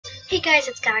Hey guys,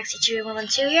 it's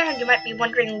Galaxy2112 here, and you might be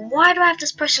wondering, why do I have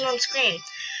this person on screen?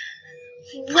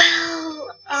 Well,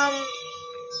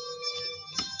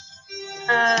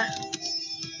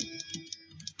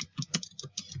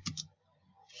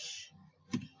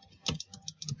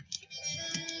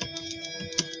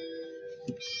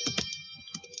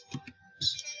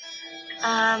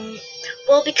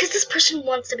 well, because this person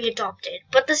wants to be adopted,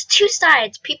 but there's two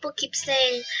sides. People keep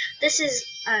saying this is,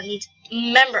 needs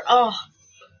member, ugh,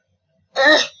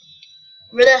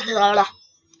 blah, blah, blah.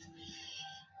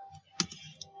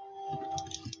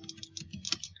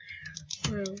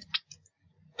 You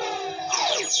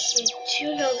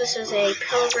do know this is a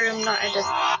pilgrim, not an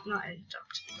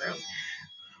adopted room.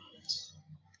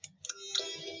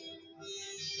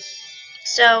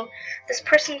 So, this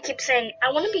person keeps saying,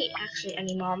 I want to be actually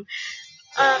any mom.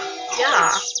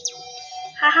 Yeah.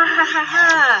 Ha ha ha ha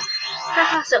ha. Ha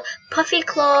ha. So,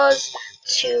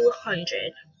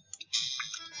 puffyclaws200.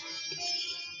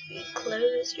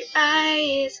 Close your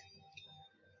eyes.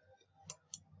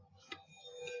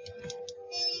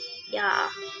 Yeah.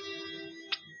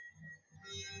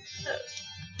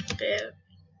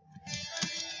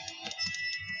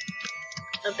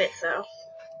 A bit though.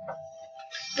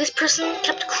 This person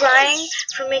kept crying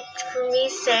for me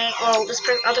saying, well, this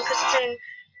other person saying,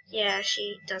 yeah,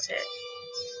 she does it.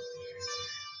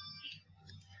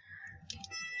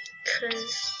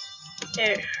 'Cause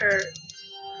her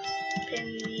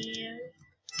opinion.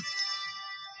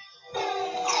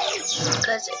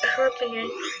 Because her opinion.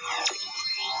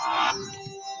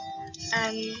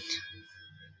 And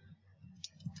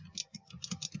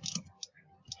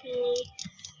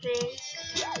anything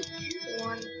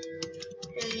one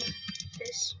in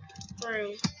this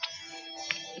room.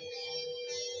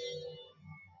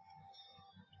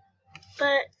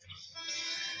 But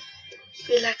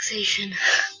relaxation.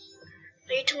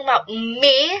 Are you talking about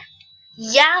me?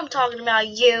 Yeah, I'm talking about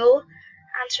you.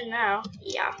 Answer now.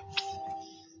 Yeah.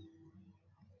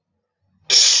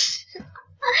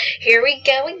 Here we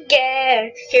go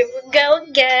again. Here we go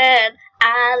again.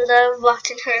 I love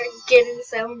watching her getting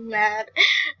so mad.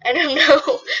 I don't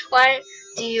know why.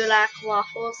 Do you like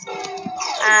waffles?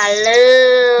 I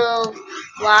love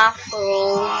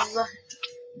waffles.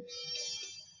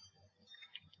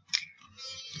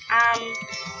 I'm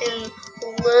in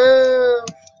love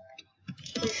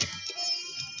with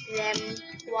them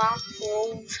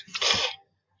waffles.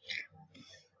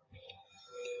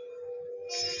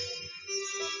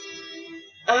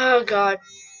 Oh God.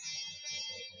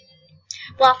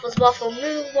 Waffles, waffle,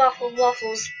 move, waffle,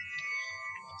 waffles.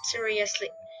 Seriously.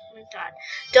 Oh my God.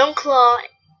 Don't claw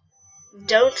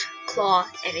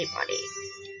anybody.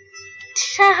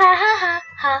 Ha ha ha ha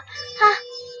ha ha.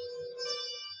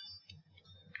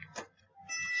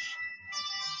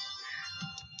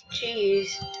 Jeez.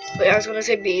 Wait, I was gonna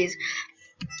say bees.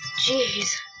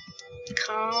 Jeez.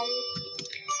 Calm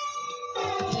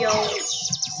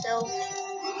yourself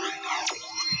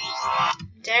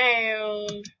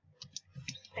down.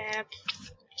 Fab.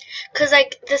 Cause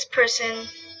like this person.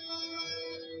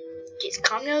 Jeez,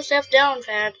 calm yourself down,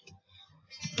 Fab.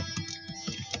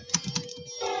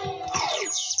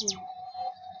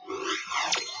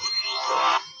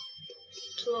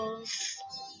 Plus,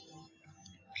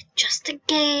 just a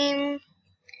game,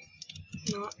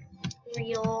 not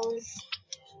real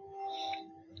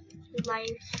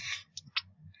life.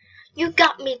 You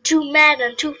got me too mad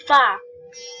and too far.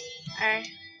 I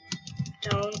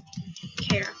don't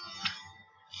care.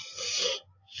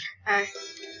 I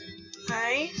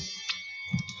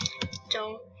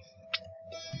don't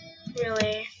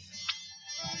really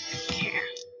care.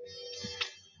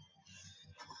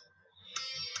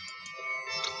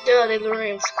 Duh, they learn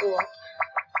in school.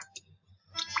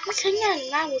 Once again,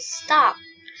 that will stop.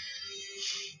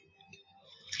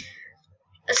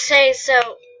 Say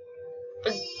so.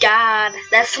 God,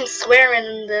 there's some swearing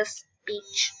in this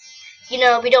speech. You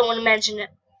know, we don't want to mention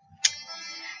it.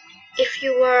 If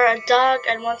you were a dog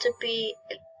and want to be,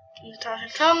 Natasha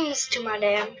comes to my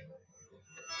name.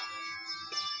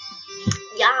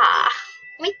 Yeah,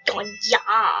 we go,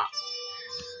 yeah.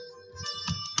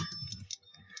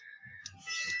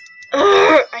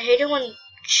 I hate it when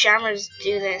shammers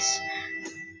do this.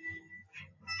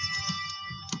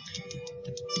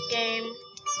 Game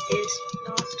is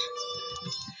not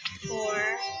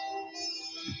for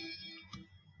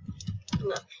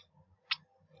love.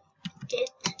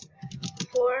 It's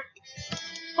for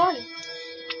fun.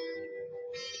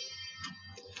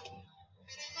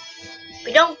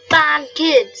 We don't ban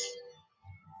kids.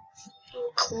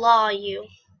 We'll claw you.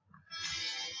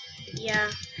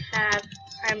 Yeah,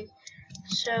 I'm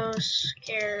so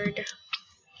scared.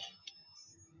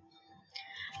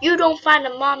 You don't find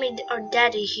a mommy or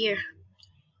daddy here.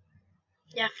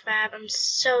 Yeah, Fab, I'm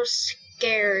so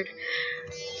scared.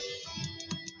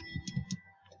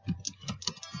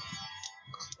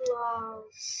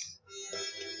 Claws.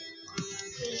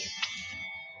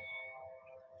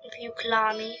 If you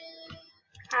claw me,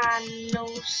 I'm no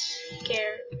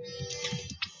scared.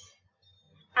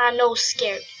 I'm no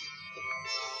scared.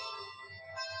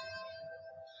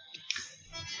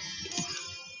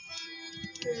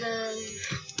 Love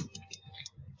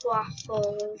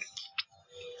waffles.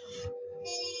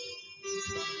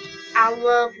 I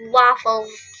love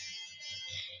waffles.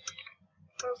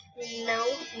 No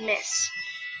miss.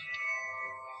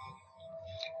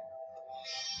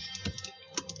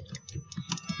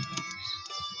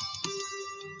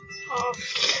 Off.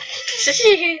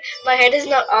 My head is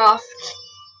not off.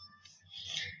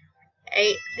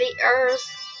 The earth.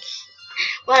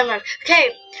 Well, not.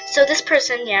 Okay, so this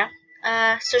person, yeah.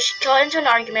 So she got into an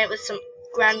argument with some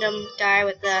random guy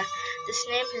with this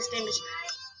name. His name is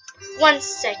 1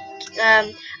 sec.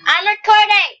 I'm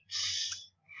recording.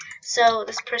 So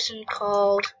this person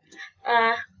called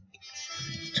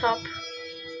top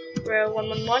row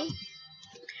 111,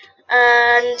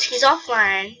 and he's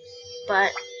offline,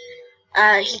 but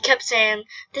he kept saying,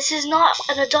 "This is not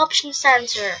an adoption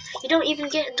center. You don't even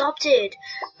get adopted.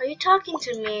 Are you talking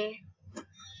to me?"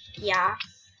 Yeah.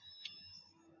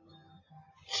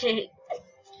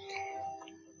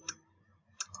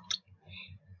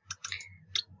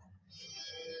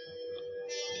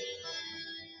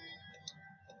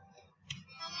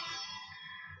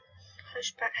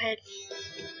 Push back head.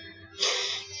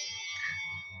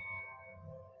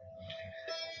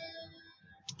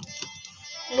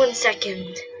 One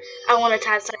second. I want to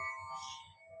type something.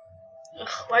 Ugh,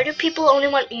 why do people only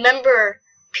want member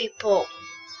people?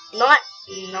 Not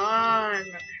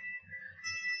non-member.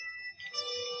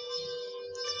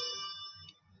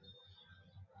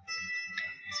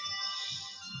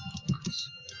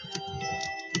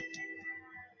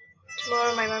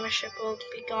 Tomorrow my membership will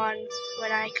be gone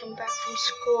when I come back from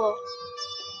school.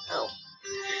 Oh.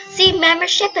 See,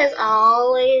 membership is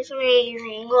always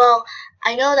amazing. Well,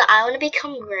 I know that I want to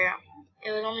become Graham.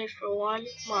 It was only for 1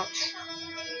 month.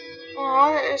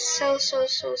 Aw, that is so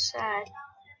sad.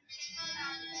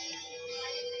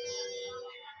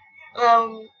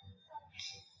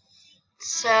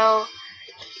 So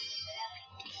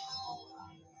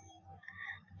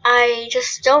I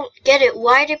just don't get it.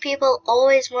 Why do people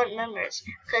always want members?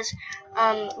 Because,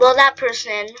 well, that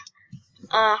person,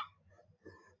 let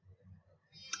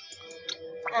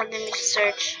me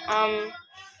search,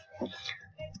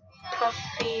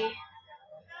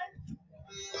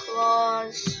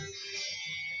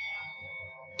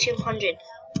 puffyclaws200.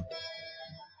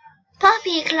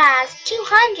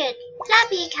 puffyclaws200.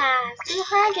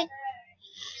 puffyclaws200.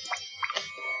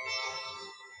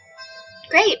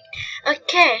 Great.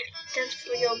 Okay. Dance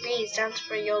for your bees. Dance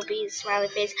for your bees. Smiley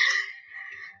face.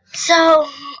 So,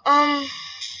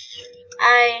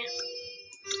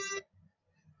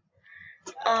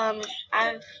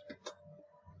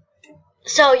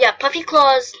 so yeah, Puffy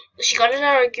Claus, she got in an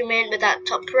argument with that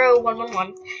top pro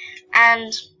 111,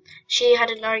 and she had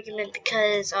an argument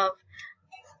because of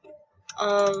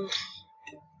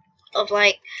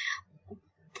like,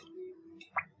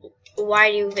 why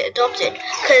do you get adopted?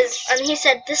 And he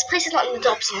said, this place is not an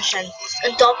adoption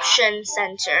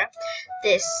center.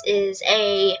 This is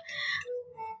a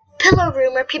pillow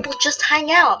room where people just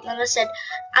hang out. And I said,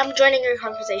 I'm joining your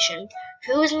conversation.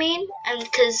 Who is mean? And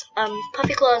because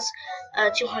Puffy Claus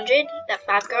 200, that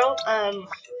fat girl,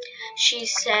 she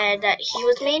said that he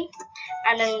was mean.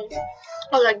 And then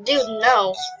I was like, dude,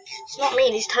 no, he's not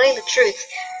mean. He's telling the truth.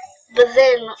 But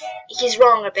then he's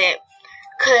wrong a bit.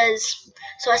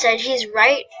 So I said he's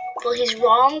right. Well, he's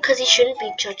wrong because he shouldn't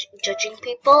be judging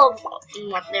people of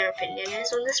what their opinion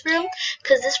is on this room.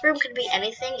 Because this room could be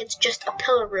anything. It's just a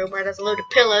pillow room where there's a load of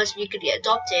pillows and you could get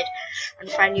adopted and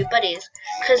find new buddies.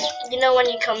 Because, you know, when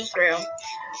you come through,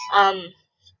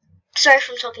 sorry if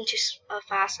I'm talking too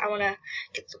fast. I want to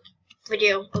get the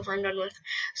video over and done with.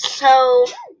 So,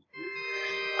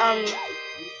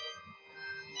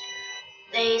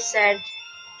 they said,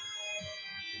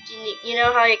 you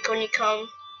know how like when you come,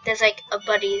 there's like a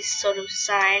buddies sort of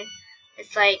sign.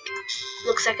 It's like,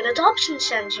 looks like an adoption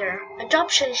center.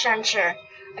 Adoption center.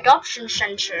 Adoption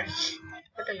center.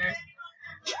 What on earth?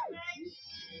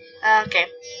 Okay,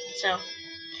 so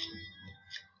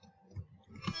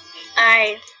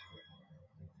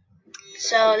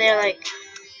so they're like,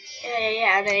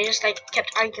 yeah, and then they just like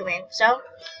kept arguing. So,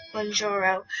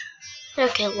 Manjoro.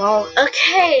 Okay, well,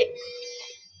 okay.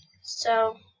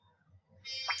 So,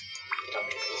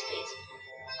 please.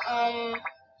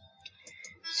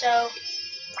 So,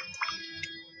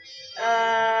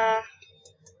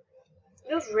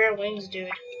 you have rare wings, dude.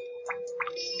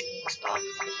 Stop.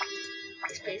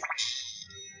 Please.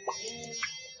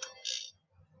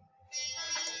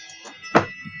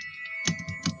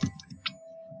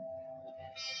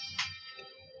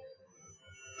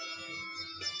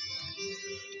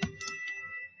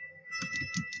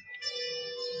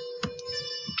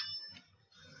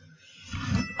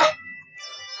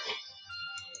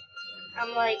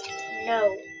 I'm like,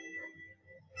 no.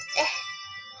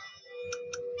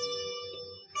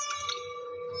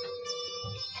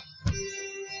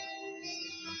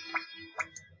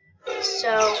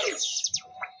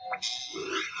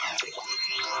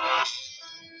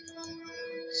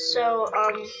 So,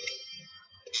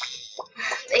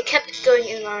 they kept going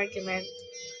in an argument.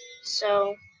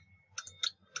 So,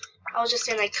 I was just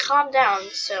saying, like, calm down.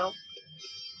 So,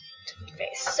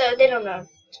 face. So, they don't know.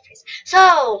 Face.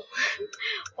 So,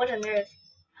 what on earth?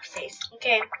 Face.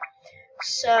 Okay.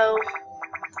 So,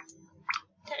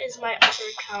 that is my other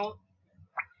account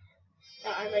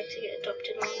that I like to get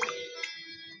adopted on.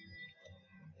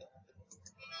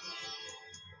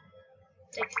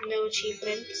 Like, no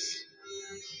achievements.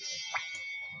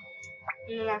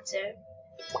 And that's it.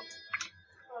 Oh,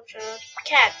 child.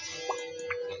 Cat.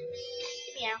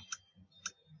 Meow.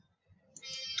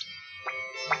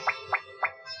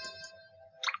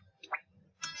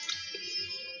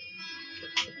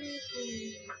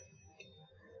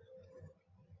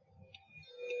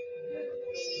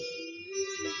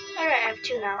 Alright, I have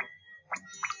 2 now.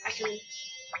 I can.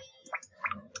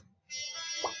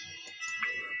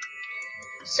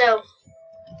 So,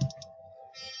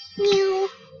 meow.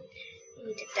 I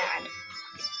need to dad.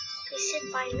 Please sit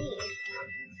by me.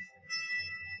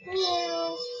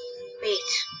 Meow.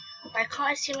 Wait, why can't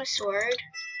I see my sword?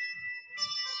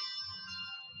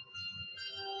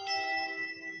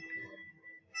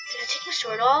 Did I take my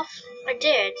sword off? I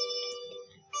did.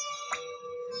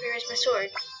 Where is my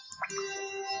sword?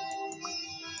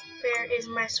 Where is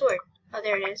my sword? Oh,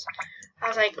 there it is. I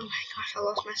was like, oh my gosh, I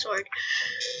lost my sword.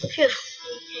 Phew.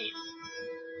 Okay.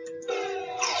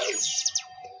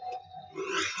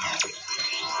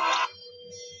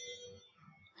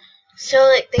 So,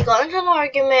 like, they got into an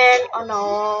argument, oh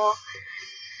no.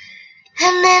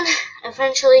 And then,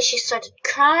 eventually, she started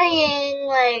crying,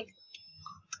 like,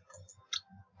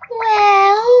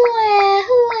 well.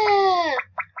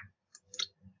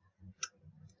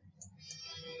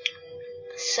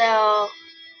 So,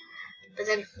 but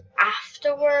then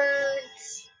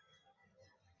afterwards,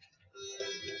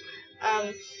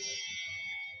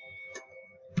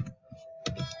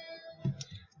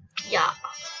 yeah.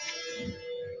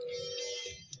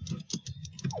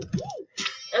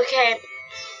 Okay,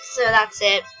 so that's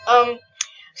it.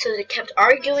 So they kept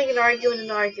arguing and arguing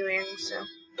and arguing, so.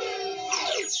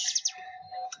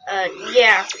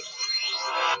 Yeah.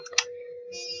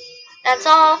 That's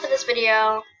all for this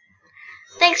video.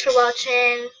 Thanks for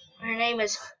watching. Her name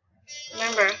is,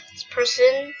 remember, this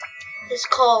person is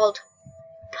called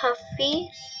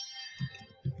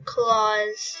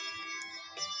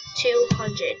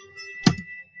puffyclaws200.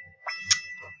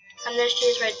 And there she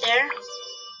is right there.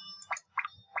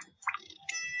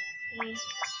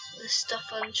 The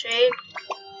stuff on trade.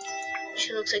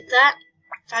 She looks like that.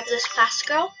 Fabulous fast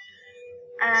girl.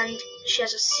 And she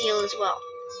has a seal as well.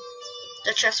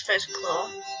 The chest first claw.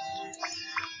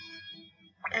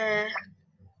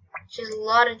 She has a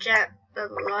lot of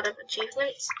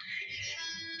achievements.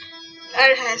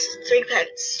 And it has 3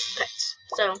 pets.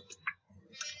 So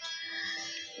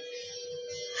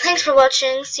thanks for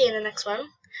watching. See you in the next one.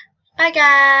 Bye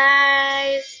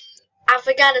guys. I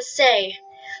forgot to say,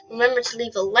 remember to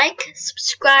leave a like,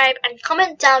 subscribe, and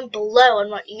comment down below on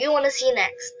what you want to see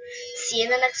next. See you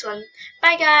in the next one.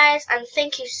 Bye guys, and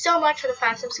thank you so much for the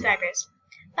 5 subscribers.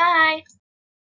 Bye.